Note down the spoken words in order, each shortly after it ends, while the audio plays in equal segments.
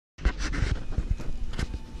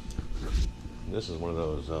This is one of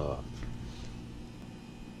those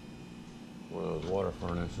water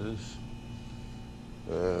furnaces.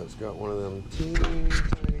 It's got one of them teeny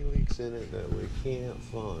tiny leaks in it that we can't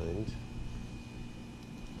find.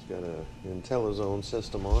 It's got an IntelliZone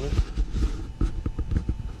system on it.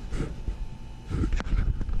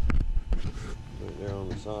 Right there on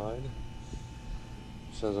the side.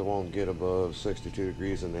 Says it won't get above 62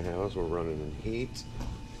 degrees in the house. We're running in heat.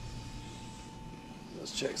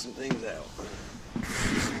 Let's check some things out.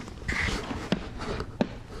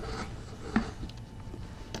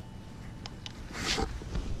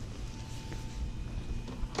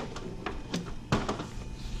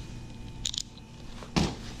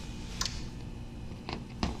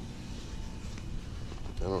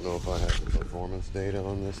 I don't know if I have the performance data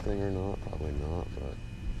on this thing or not. Probably not, but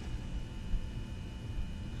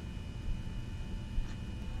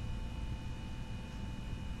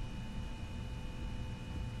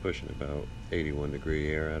pushing about 81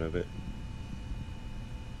 degree air out of it.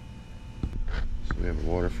 So we have a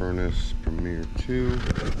water furnace Premier 2.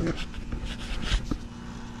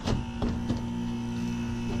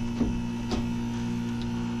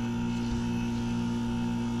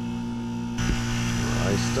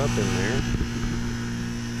 Iced up in there.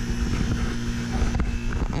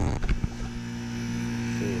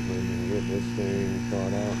 See if we can get this thing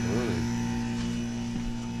thawed out and running.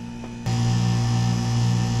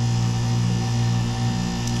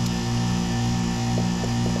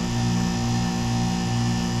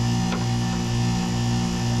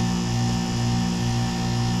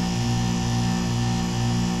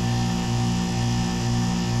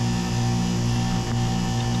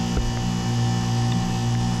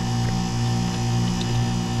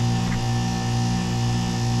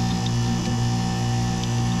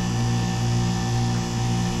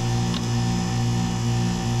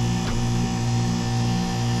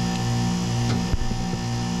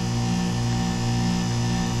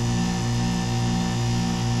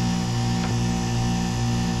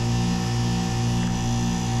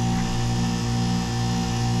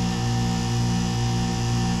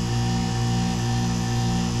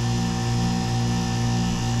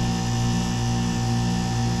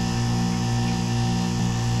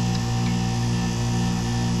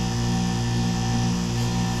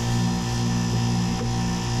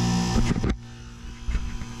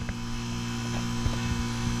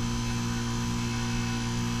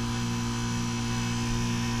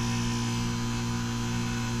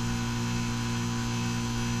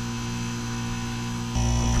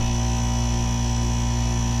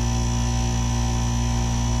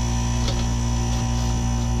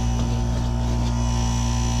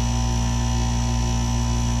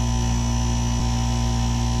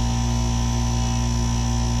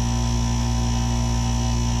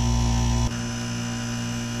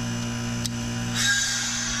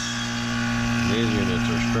 These units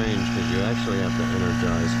are strange because you actually have to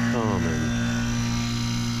energize common,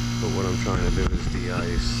 but what I'm trying to do is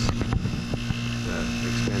de-ice that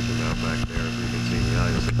expansion valve back there. If you can see the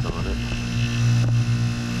ice that's on it.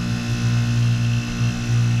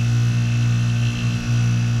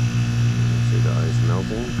 See the ice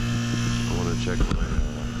melting. I want to check my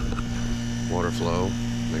water flow,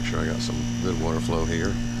 make sure I got some good water flow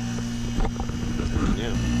here.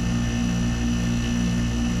 Yeah.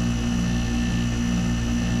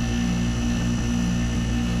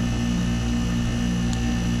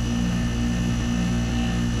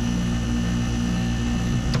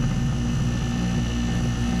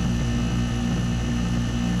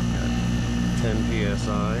 Got 10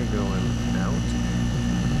 psi going out.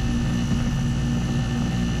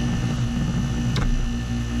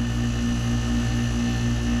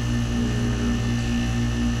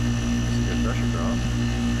 Pressure drop,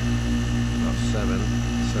 about 7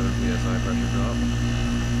 psi pressure drop.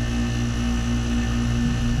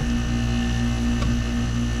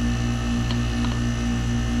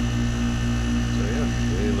 So yeah,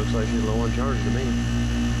 it looks like she's low on charge to me.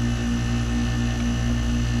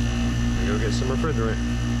 I'm gonna go get some refrigerant.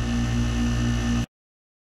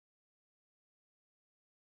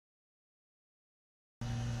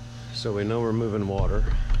 So we know we're moving water.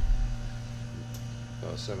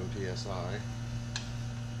 About 7 psi.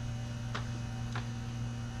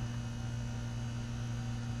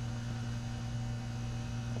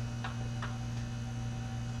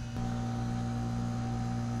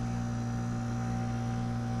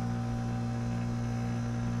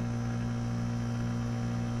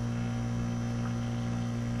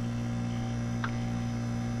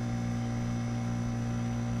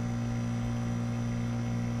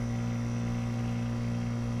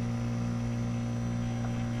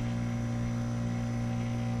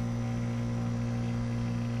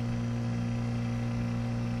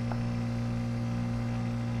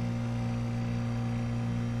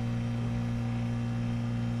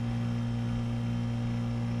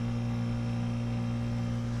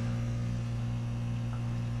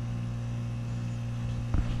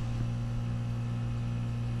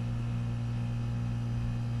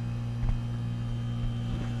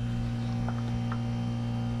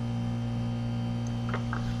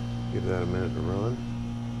 Give that a minute to run.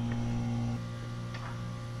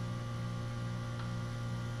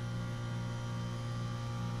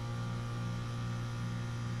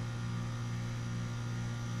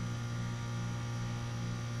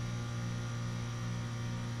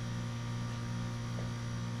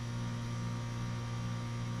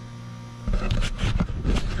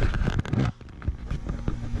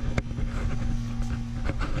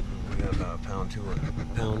 We got about a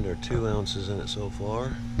pound or 2 ounces in it so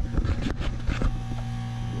far.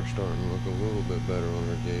 We're starting to look a little bit better on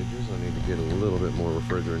our gauges. I need to get a little bit more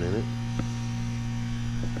refrigerant in it.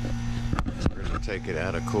 We're going to take it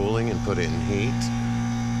out of cooling and put it in heat.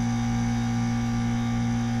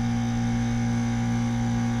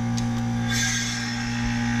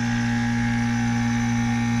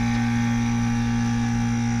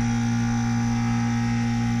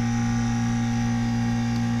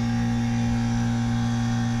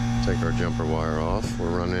 Take our jumper wire off.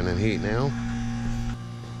 We're running in heat now.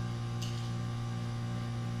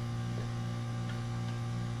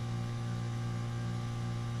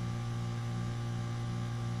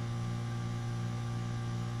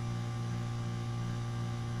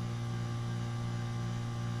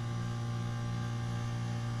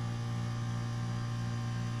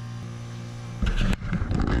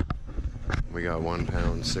 We got 1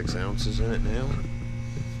 pound 6 ounces in it now.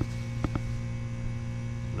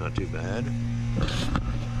 Not too bad.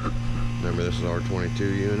 Remember, this is R-22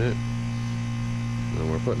 unit,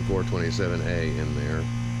 and we're putting 427A in there,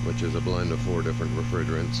 which is a blend of 4 different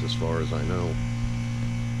refrigerants as far as I know.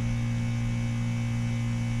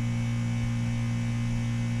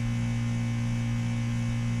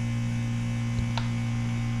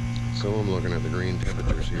 So I'm looking at the green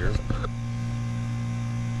temperatures here,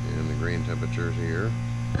 and the green temperatures here.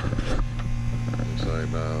 Looks like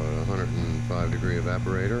about a 105 degree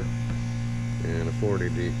evaporator and a 40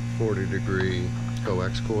 degree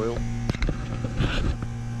coax coil.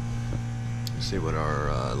 Let's see what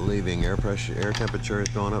our leaving air temperature has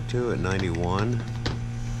gone up to at 91.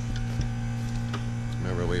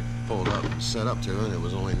 Remember, we pulled up, set up to it, it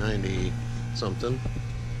was only 90 something.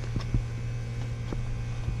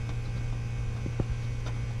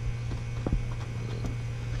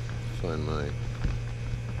 Find my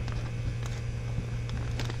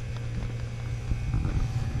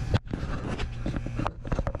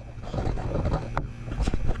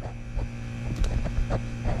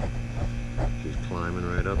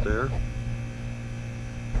up there.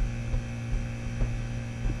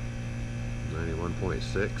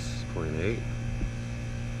 91.6.8.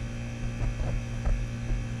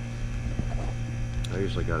 I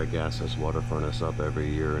usually got to gas this water furnace up every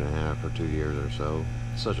 1.5 or 2 years or so.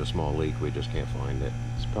 It's such a small leak, we just can't find it.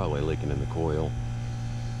 It's probably leaking in the coil.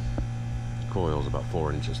 The coil's about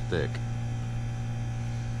 4 inches thick.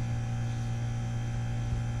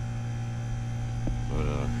 But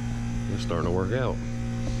it's starting to work out.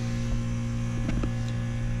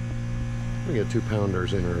 We get 2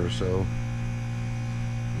 pounders in her or so,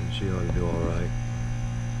 and she ought to do all right.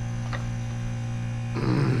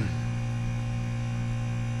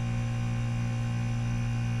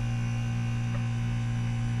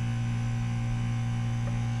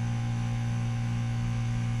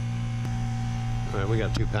 All right, we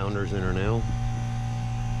got 2 pounders in her now.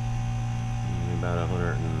 And about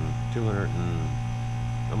 200 and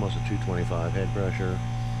almost a 225 head pressure.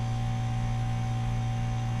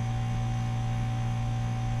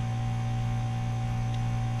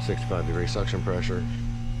 65 degree suction pressure,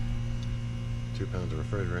 2 pounds of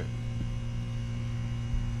refrigerant.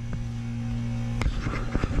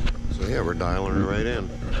 So yeah, we're dialing her right in.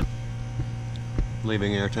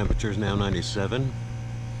 Leaving air temperature is now 97.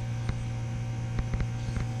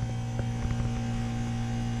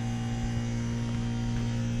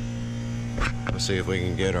 Let's see if we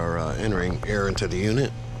can get our entering air into the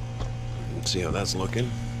unit. Let's see how that's looking.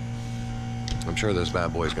 I'm sure this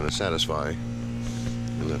bad boy is going to satisfy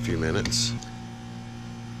in a few minutes.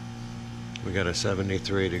 We got a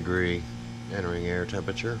 73 degree entering air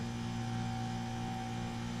temperature.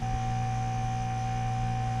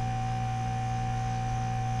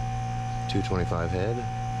 .225 head.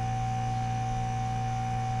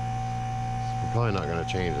 We're probably not going to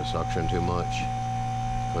change the suction too much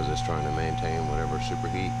because it's trying to maintain whatever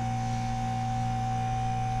superheat.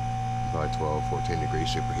 Probably 12, 14 degree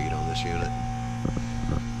superheat on this unit.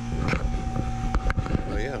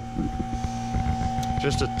 But yeah,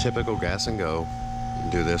 just a typical gas and go.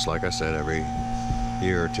 Do this, like I said, every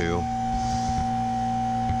year or two.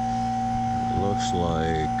 It looks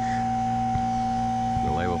like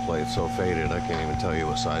the label plate's so faded I can't even tell you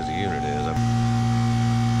what size the unit is.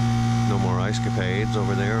 No more ice capades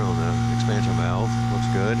over there on the expansion valve. Looks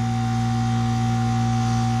good.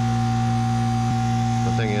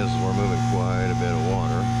 The thing is, we're moving quite a bit of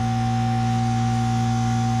water.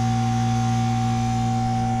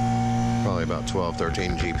 Probably about 12,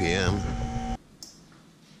 13 GPM.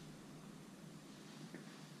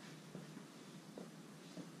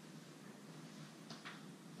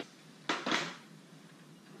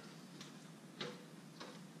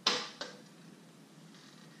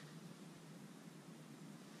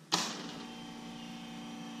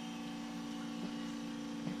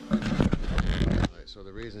 So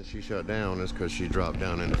the reason she shut down is because she dropped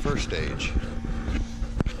down into first stage.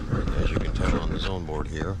 As you can tell on the zone board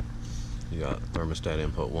here, you got thermostat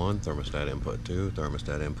input 1, thermostat input 2,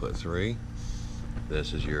 thermostat input 3.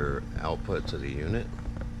 This is your output to the unit.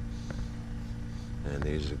 And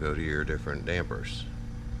these go to your different dampers.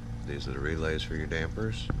 These are the relays for your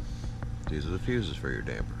dampers. These are the fuses for your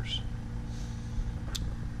dampers.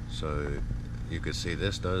 So you can see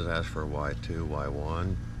this does ask for Y2,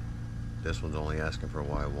 Y1. This one's only asking for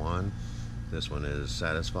Y1. This one is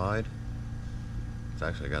satisfied. It's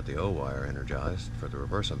actually got the O wire energized for the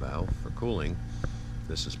reversing valve for cooling.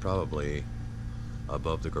 This is probably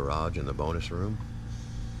above the garage in the bonus room.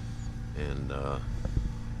 And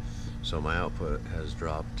so my output has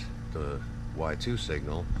dropped the Y2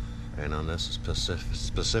 signal, and on this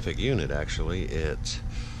specific unit actually it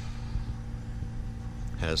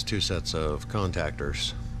has 2 sets of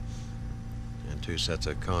contactors and 2 sets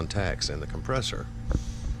of contacts in the compressor.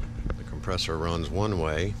 The compressor runs one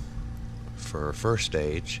way for first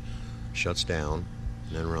stage, shuts down,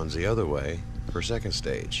 and then runs the other way for second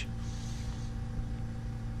stage.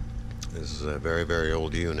 This is a very, very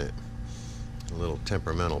old unit. A little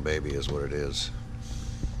temperamental baby is what it is.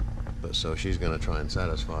 But so she's going to try and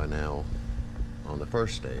satisfy now on the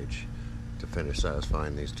first stage to finish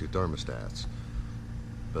satisfying these 2 thermostats.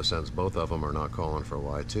 But since both of them are not calling for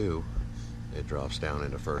Y2, it drops down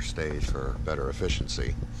into first stage for better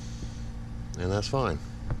efficiency. And that's fine.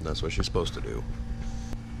 That's what she's supposed to do.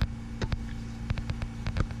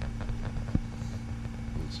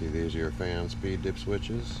 You see, these are your fan speed dip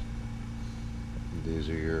switches. These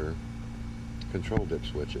are your control dip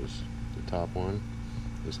switches. The top one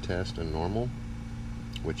is test and normal,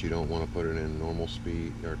 which you don't want to put it in normal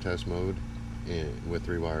speed or test mode with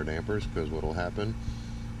 3-wire dampers, because what will happen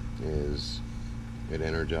is it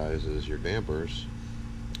energizes your dampers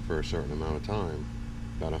for a certain amount of time,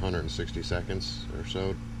 about 160 seconds or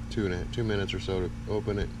so, 2 minutes or so to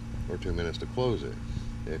open it, or 2 minutes to close it.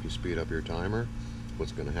 If you speed up your timer,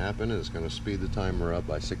 what's going to happen is it's going to speed the timer up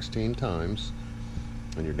by 16 times,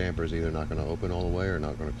 and your damper is either not going to open all the way or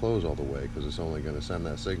not going to close all the way, because it's only going to send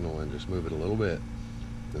that signal and just move it a little bit,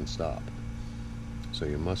 then stop. So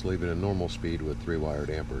you must leave it in normal speed with 3-wire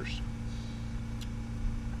dampers.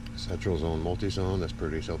 Central zone, multi-zone, that's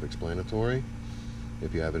pretty self-explanatory.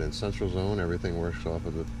 If you have it in central zone, everything works off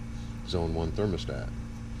of the zone 1 thermostat.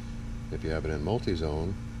 If you have it in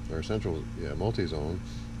multi-zone, or central, multi-zone,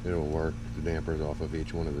 it'll work the dampers off of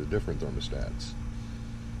each one of the different thermostats.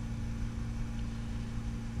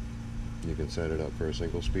 You can set it up for a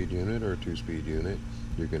single speed unit or a 2-speed unit.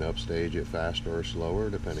 You can upstage it faster or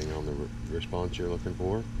slower depending on the response you're looking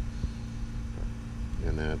for.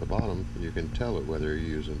 And then at the bottom you can tell it whether you're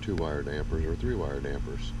using 2-wire dampers or 3-wire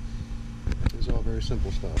dampers. It's all very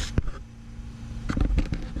simple stuff.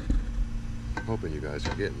 I'm hoping you guys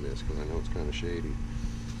are getting this, because I know it's kind of shady.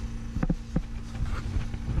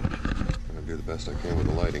 I'm going to do the best I can with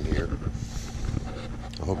the lighting here.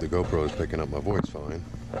 I hope the GoPro is picking up my voice fine.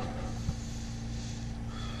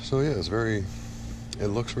 So yeah, it looks very a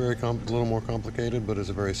little more complicated, but it's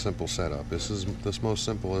a very simple setup. This is the most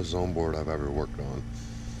simplest zone board I've ever worked on,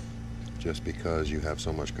 just because you have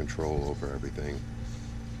so much control over everything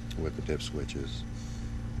with the dip switches.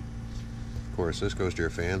 Of course, this goes to your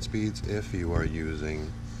fan speeds if you are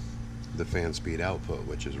using the fan speed output,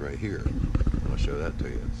 which is right here. I'll show that to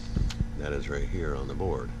you. That is right here on the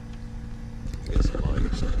board. Get some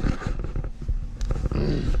lights.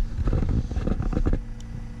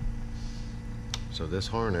 So this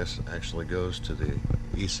harness actually goes to the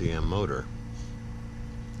ECM motor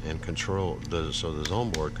and so the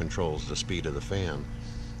zone board controls the speed of the fan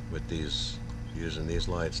with these, using these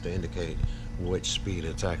lights to indicate which speed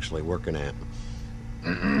it's actually working at.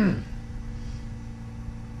 And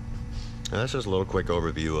that's just a little quick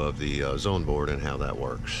overview of the zone board and how that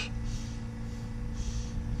works.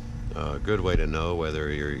 A good way to know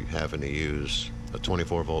whether you're having to use a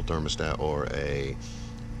 24-volt thermostat or a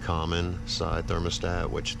common side thermostat,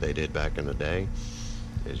 which they did back in the day,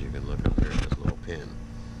 is you can look up here at this little pin.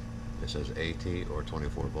 It says AT or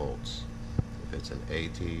 24 volts. If it's an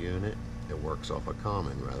AT unit, it works off a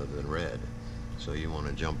common rather than red. So you want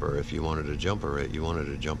a jumper. If you wanted to jumper it, you wanted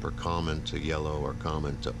a jumper common to yellow or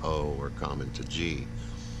common to O or common to G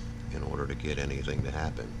in order to get anything to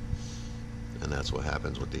happen. And that's what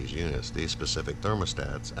happens with these units. These specific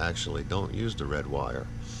thermostats actually don't use the red wire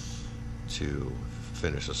to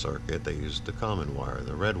finish a circuit. They use the common wire.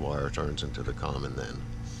 The red wire turns into the common then,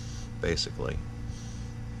 basically.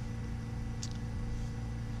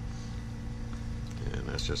 And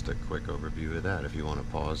that's just a quick overview of that. If you want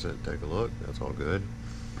to pause it, take a look, that's all good.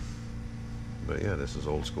 But yeah, this is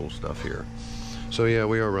old school stuff here. So yeah,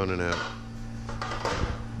 we are running out.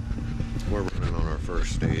 We're running on our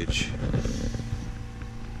first stage.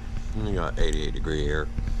 We got 88 degree air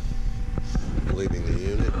leaving the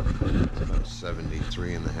unit. It's about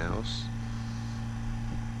 73 in the house.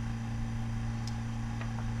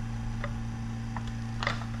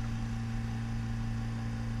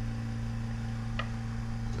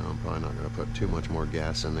 I'm probably not going to put too much more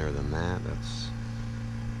gas in there than that. That's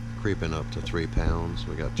creeping up to 3 pounds.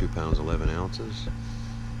 We got 2 pounds 11 ounces,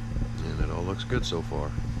 and it all looks good so far.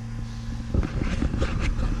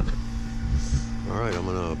 Alright, I'm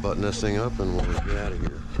going to button this thing up and we'll get out of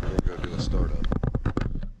here. We're going to go do a startup.